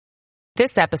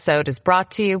This episode is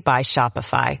brought to you by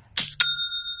Shopify.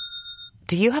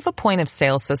 Do you have a point of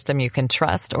sale system you can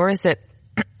trust, or is it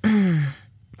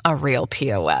a real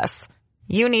POS?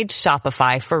 You need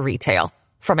Shopify for retail.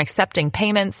 From accepting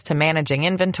payments to managing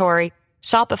inventory,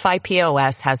 Shopify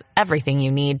POS has everything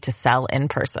you need to sell in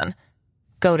person.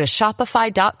 Go to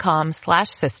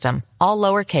shopify.com/system, all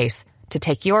lowercase, to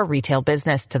take your retail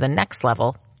business to the next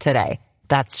level today.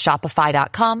 That's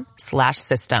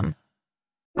shopify.com/system.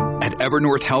 At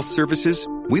Evernorth Health Services,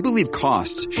 we believe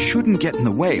costs shouldn't get in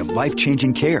the way of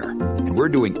life-changing care, and we're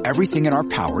doing everything in our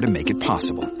power to make it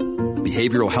possible.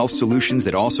 Behavioral health solutions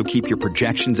that also keep your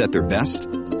projections at their best?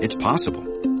 It's possible.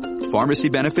 Pharmacy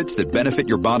benefits that benefit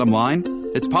your bottom line?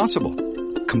 It's possible.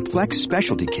 Complex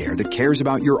specialty care that cares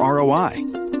about your ROI?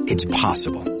 It's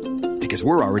possible. Because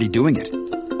we're already doing it.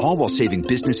 All while saving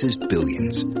businesses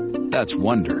billions. That's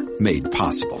Wonder made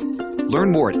possible.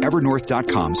 Learn more at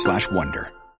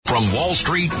evernorth.com/wonder. From Wall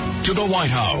Street to the White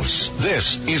House,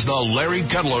 this is the Larry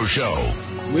Kudlow Show.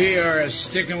 We are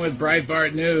sticking with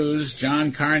Breitbart News.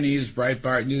 John Carney is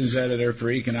Breitbart News editor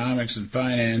for economics and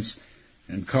finance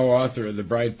and co-author of the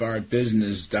Breitbart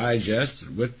Business Digest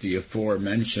with the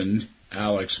aforementioned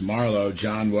Alex Marlow.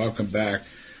 John, welcome back.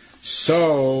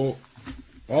 So,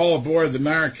 all aboard the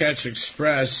Marrakech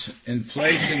Express.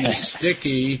 Inflation is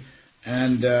sticky,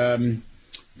 and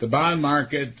the bond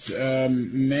market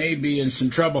may be in some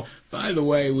trouble. By the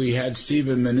way, we had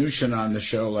Stephen Mnuchin on the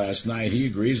show last night. He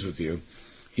agrees with you.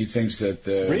 He thinks that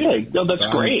really? No, that's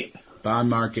great.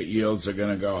 Bond market yields are going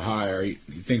to go higher. He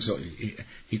thinks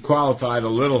he qualified a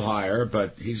little higher,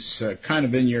 but he's kind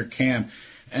of in your camp.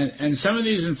 And some of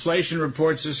these inflation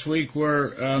reports this week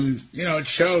were, it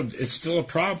showed it's still a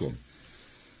problem.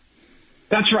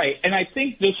 That's right. And I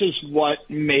think this is what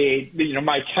made,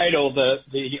 my title,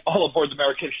 the All Aboard the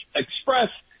Marrakech Express,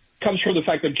 comes from the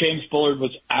fact that James Bullard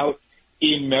was out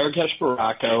in Marrakesh,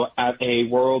 Morocco at a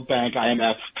World Bank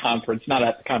IMF conference, not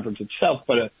at the conference itself,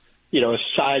 but a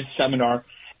side seminar.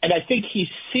 And I think he's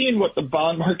seen what the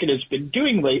bond market has been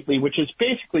doing lately, which is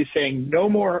basically saying no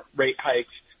more rate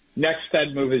hikes. Next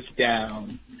Fed move is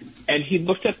down. And he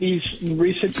looked at these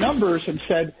recent numbers and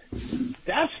said,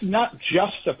 that's not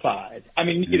justified. I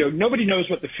mean, nobody knows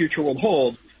what the future will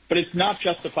hold, but it's not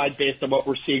justified based on what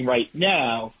we're seeing right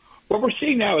now. What we're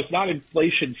seeing now is not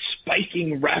inflation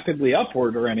spiking rapidly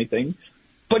upward or anything,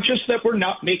 but just that we're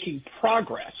not making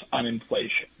progress on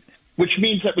inflation, which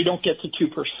means that we don't get to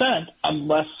 2%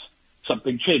 unless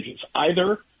something changes.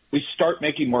 Either we start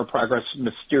making more progress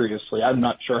mysteriously, I'm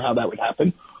not sure how that would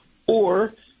happen,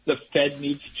 or the Fed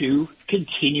needs to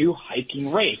continue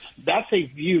hiking rates. That's a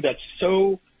view that's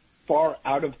so far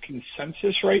out of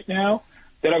consensus right now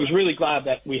that I was really glad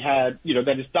that we had,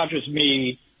 that it's not just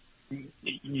me,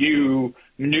 you,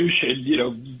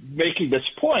 Mnuchin, making this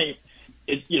point.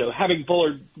 Having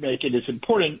Bullard make it is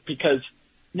important because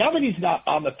now that he's not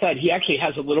on the Fed, he actually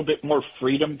has a little bit more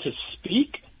freedom to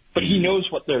speak, but he knows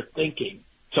what they're thinking.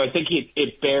 So I think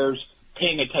it bears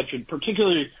paying attention,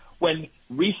 particularly when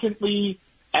recently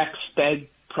ex-Fed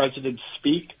presidents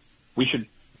speak. We should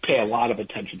pay a lot of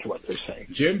attention to what they're saying.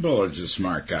 Jim Bullard's a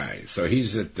smart guy. So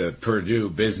he's at the Purdue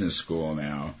Business School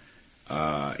now.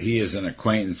 He is an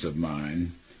acquaintance of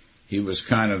mine. He was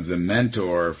kind of the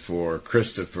mentor for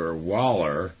Christopher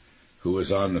Waller, who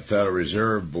was on the Federal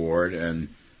Reserve Board and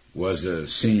was a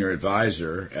senior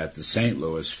advisor at the St.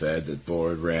 Louis Fed that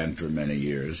Bullard ran for many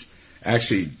years.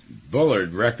 Actually,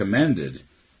 Bullard recommended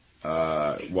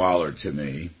Waller to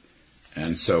me,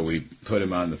 and so we put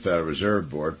him on the Federal Reserve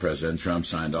Board. President Trump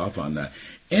signed off on that.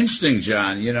 Interesting,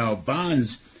 John,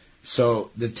 bonds.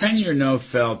 So the 10-year note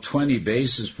fell 20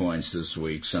 basis points this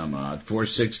week, some odd,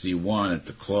 461 at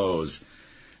the close,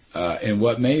 in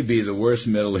what may be the worst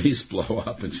Middle East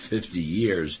blow-up in 50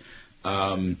 years.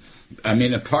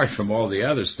 Apart from all the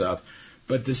other stuff.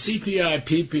 But the CPI,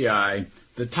 PPI,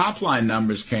 the top-line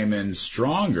numbers came in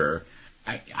stronger.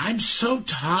 I'm so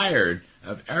tired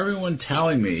of everyone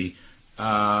telling me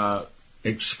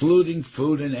excluding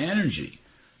food and energy.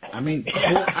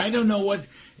 I don't know what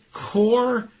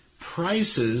core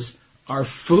prices are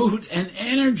food and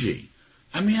energy.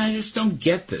 I just don't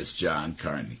get this, John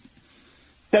Carney.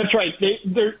 That's right.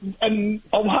 And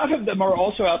a lot of them are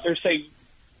also out there saying,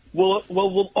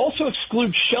 we'll also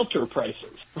exclude shelter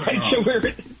prices, right?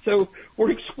 Oh. So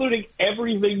we're excluding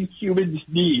everything humans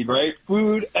need, right?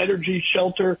 Food, energy,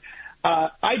 shelter.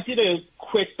 I did a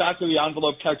quick back of the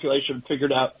envelope calculation and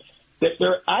figured out that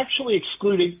they're actually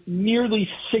excluding nearly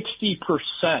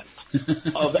 60%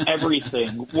 of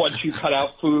everything once you cut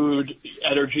out food,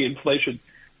 energy, inflation.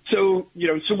 So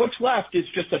what's left is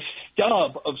just a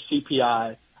stub of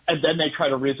CPI and then they try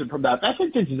to reason from that. That's a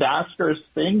disastrous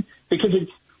thing because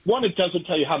it doesn't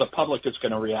tell you how the public is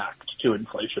going to react to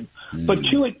inflation. But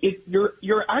two,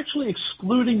 you're actually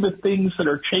excluding the things that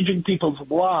are changing people's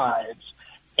lives,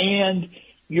 and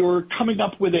you're coming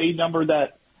up with a number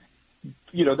that,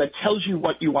 that tells you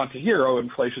what you want to hear. Oh,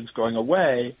 inflation's going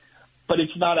away, but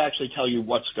it's not actually tell you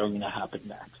what's going to happen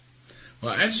next.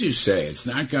 Well, as you say, it's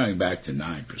not going back to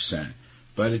 9%,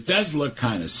 but it does look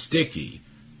kind of sticky,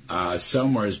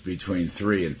 somewhere between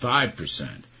 3 and 5%.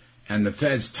 And the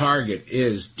Fed's target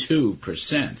is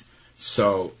 2%.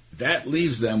 So that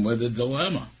leaves them with a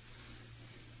dilemma.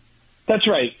 That's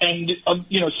right. And,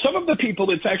 some of the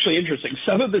people, it's actually interesting,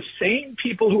 some of the same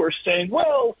people who are saying,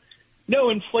 well, no,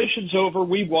 inflation's over,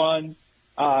 we won,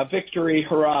 victory,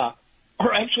 hurrah,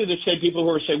 are actually the same people who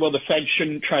are saying, well, the Fed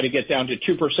shouldn't try to get down to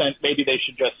 2%, maybe they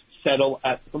should just settle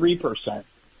at 3%,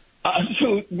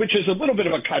 which is a little bit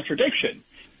of a contradiction.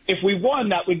 If we won,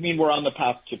 that would mean we're on the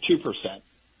path to 2%.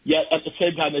 Yet at the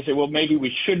same time, they say, well, maybe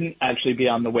we shouldn't actually be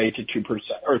on the way to 2%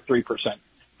 or 3%.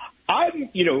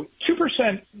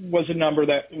 2% was a number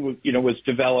that, was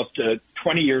developed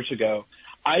 20 years ago.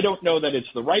 I don't know that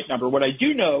it's the right number. What I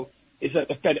do know is that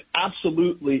the Fed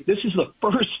this is the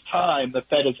first time the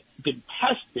Fed has been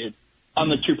tested on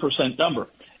the 2% number.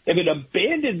 If it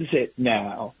abandons it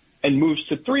now and moves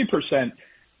to 3%,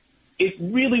 it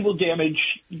really will damage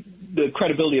the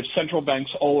credibility of central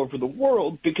banks all over the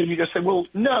world because you just say, well,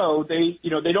 no, they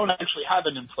don't actually have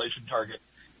an inflation target.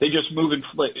 They just move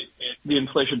the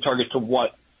inflation target to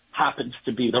what happens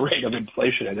to be the rate of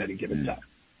inflation at any given time.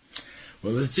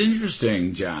 Well, it's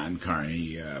interesting, John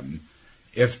Carney.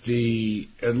 If the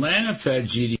Atlanta Fed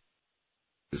GDP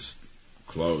is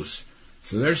close,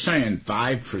 so they're saying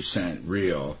 5%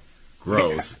 real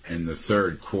growth in the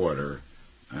third quarter.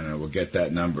 I don't know, we'll get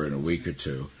that number in a week or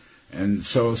two. And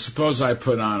so suppose I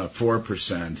put on a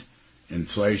 4%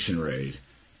 inflation rate,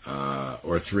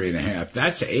 or 3.5%.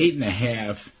 That's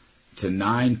 8.5% to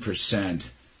 9%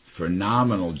 for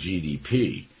nominal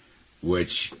GDP,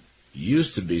 which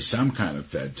used to be some kind of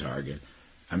Fed target.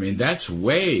 I mean, that's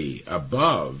way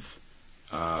above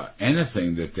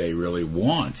anything that they really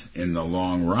want in the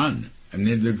long run. I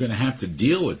mean, they're going to have to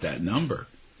deal with that number.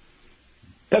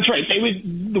 That's right.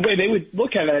 The way they would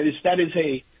look at it is that is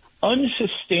a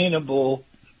unsustainable,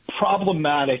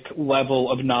 problematic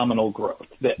level of nominal growth,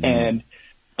 and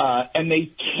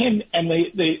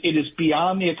it is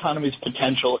beyond the economy's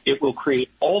potential. It will create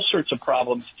all sorts of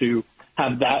problems to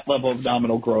have that level of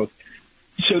nominal growth.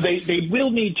 So they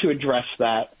will need to address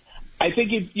that. I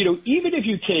think even if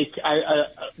you take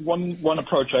one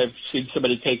approach I've seen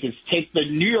somebody take is take the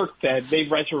New York Fed.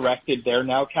 They've resurrected their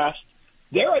nowcast.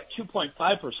 They're at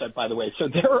 2.5%, by the way. So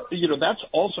that's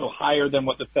also higher than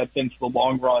what the Fed thinks the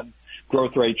long run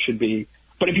growth rate should be.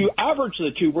 But if you average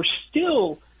the two, we're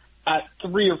still at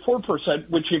 3 or 4%,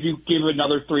 which if you give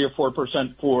another 3 or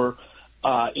 4% for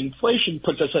inflation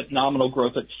puts us at nominal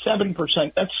growth at 7%.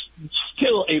 That's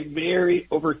still a very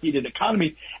overheated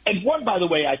economy. And one, by the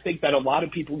way, I think that a lot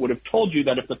of people would have told you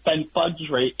that if the Fed funds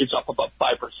rate is up above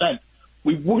 5%,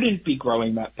 we wouldn't be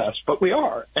growing that fast, but we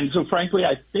are. And so, frankly,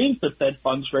 I think the Fed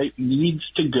funds rate needs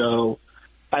to go,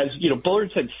 as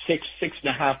Bullard said,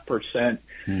 6.5%.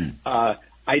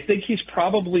 I think he's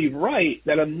probably right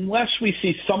that unless we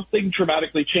see something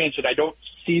dramatically change, and I don't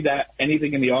see that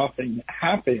anything in the offing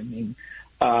happening,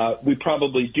 we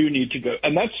probably do need to go.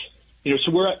 And that's,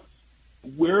 so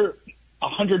we're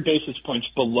 100 basis points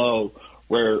below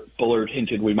where Bullard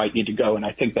hinted we might need to go, and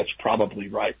I think that's probably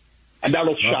right. And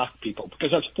that'll shock people because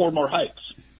that's 4 more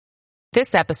hikes.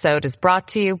 This episode is brought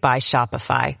to you by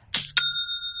Shopify.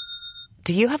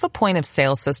 Do you have a point of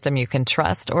sale system you can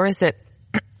trust, or is it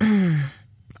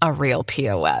a real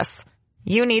POS?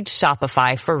 You need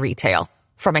Shopify for retail.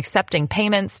 From accepting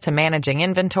payments to managing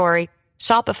inventory,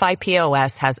 Shopify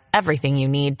POS has everything you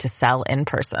need to sell in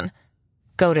person.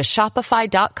 Go to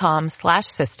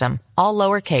shopify.com/system, all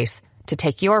lowercase, to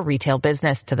take your retail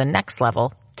business to the next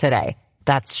level today.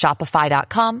 That's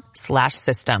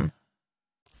shopify.com/system.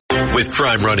 With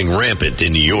crime running rampant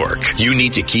in New York, you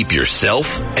need to keep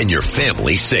yourself and your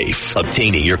family safe.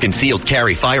 Obtaining your concealed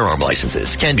carry firearm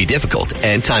licenses can be difficult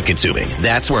and time-consuming.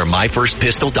 That's where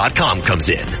MyFirstPistol.com comes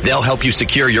in. They'll help you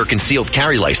secure your concealed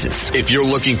carry license. If you're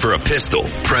looking for a pistol,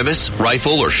 premise,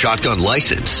 rifle, or shotgun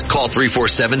license, call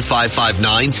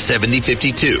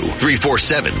 347-559-7052.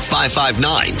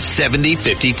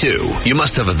 347-559-7052. You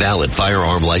must have a valid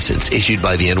firearm license issued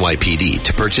by the NYPD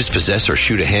to purchase, possess, or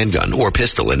shoot a handgun or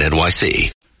pistol in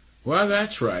NYC. Well,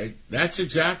 that's right. That's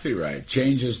exactly right.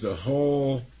 Changes the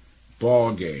whole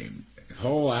ball game,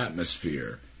 whole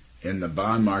atmosphere in the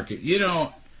bond market.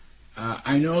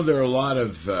 I know there are a lot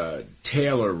of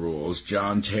Taylor rules,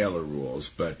 John Taylor rules,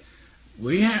 but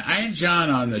I had John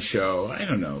on the show, I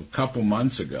don't know, a couple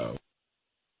months ago.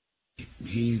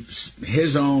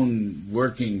 His own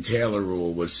working Taylor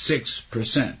rule was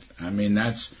 6%. I mean,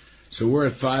 so we're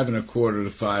at 5.25 to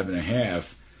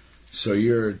 5.5. So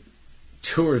you're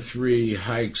 2 or 3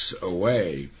 hikes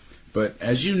away. But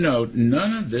as you note,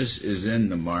 none of this is in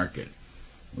the market,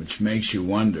 which makes you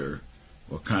wonder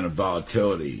what kind of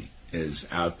volatility is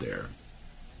out there.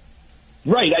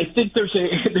 Right. I think there's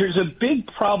a big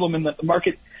problem in that the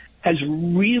market has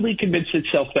really convinced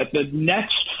itself that the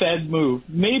next Fed move,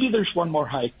 maybe there's one more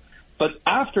hike, but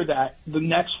after that, the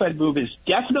next Fed move is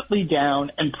definitely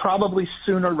down and probably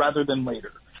sooner rather than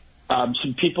later.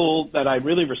 Some people that I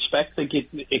really respect think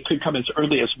it could come as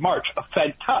early as March, a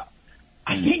Fed cut.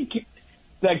 I think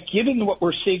that given what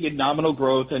we're seeing in nominal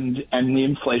growth and the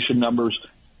inflation numbers,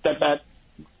 that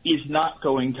is not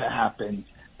going to happen,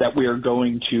 that we're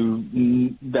going to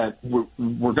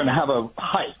have a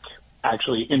hike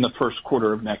actually in the first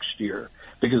quarter of next year,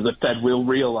 because the Fed will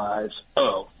realize,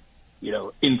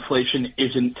 inflation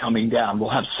isn't coming down. We'll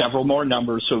have several more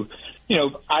numbers. So,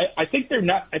 I think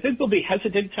they'll be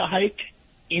hesitant to hike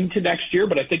into next year,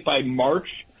 but I think by March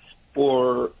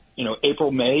or,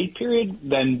 April, May period,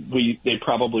 then they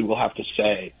probably will have to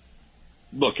say,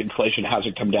 look, inflation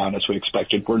hasn't come down as we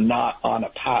expected. We're not on a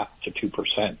path to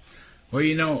 2%.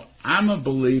 Well, I'm a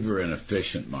believer in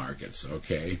efficient markets,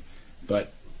 okay?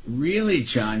 But really,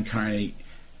 John Carney,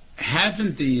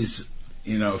 haven't these,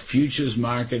 futures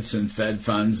markets and Fed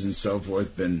funds and so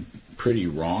forth been pretty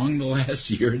wrong the last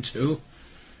year or two?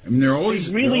 I mean, they're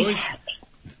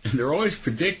always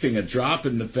predicting a drop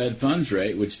in the Fed funds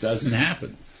rate, which doesn't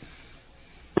happen.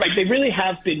 Right, they really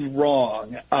have been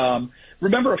wrong.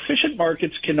 Remember, efficient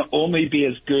markets can only be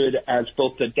as good as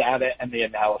both the data and the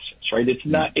analysis, right? It's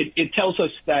not. It tells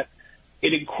us that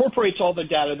it incorporates all the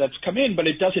data that's come in, but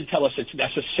it doesn't tell us it's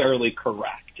necessarily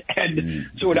correct. And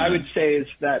so what I would say is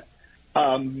that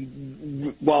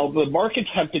while the markets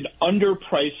have been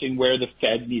underpricing where the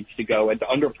Fed needs to go and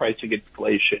underpricing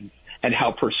inflation and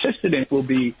how persistent it will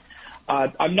be,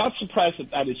 I'm not surprised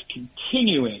that is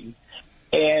continuing.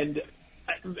 And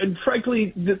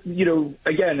frankly,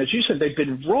 again, as you said, they've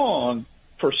been wrong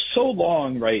for so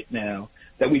long right now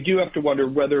that we do have to wonder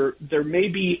whether there may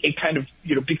be a kind of,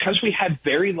 because we had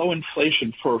very low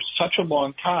inflation for such a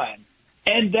long time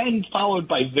and then followed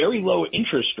by very low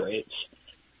interest rates,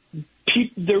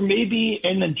 there may be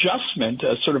an adjustment,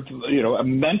 a sort of, a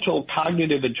mental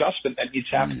cognitive adjustment that needs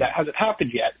to happen that hasn't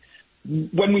happened yet.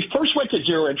 When we first went to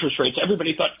zero interest rates,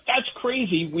 everybody thought, that's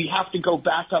crazy. We have to go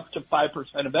back up to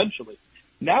 5% eventually.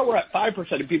 Now we're at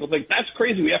 5%, and people think, that's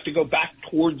crazy. We have to go back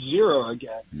towards zero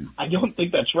again. I don't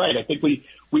think that's right. I think we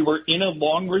were in a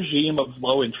long regime of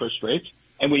low interest rates,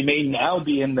 and we may now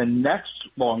be in the next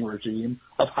long regime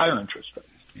of higher interest rates.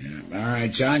 Yeah. All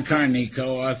right. John Carney,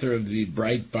 co-author of the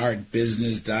Breitbart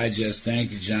Business Digest.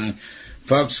 Thank you, John.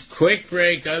 Folks, quick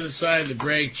break. Other side of the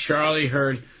break, Charlie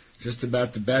Hurt, just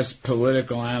about the best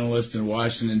political analyst in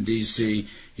Washington, D.C.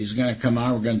 He's going to come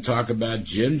on. We're going to talk about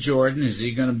Jim Jordan. Is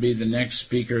he going to be the next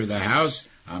Speaker of the House?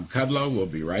 I'm Kudlow. We'll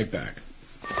be right back.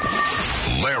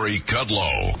 Larry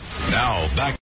Kudlow. Now back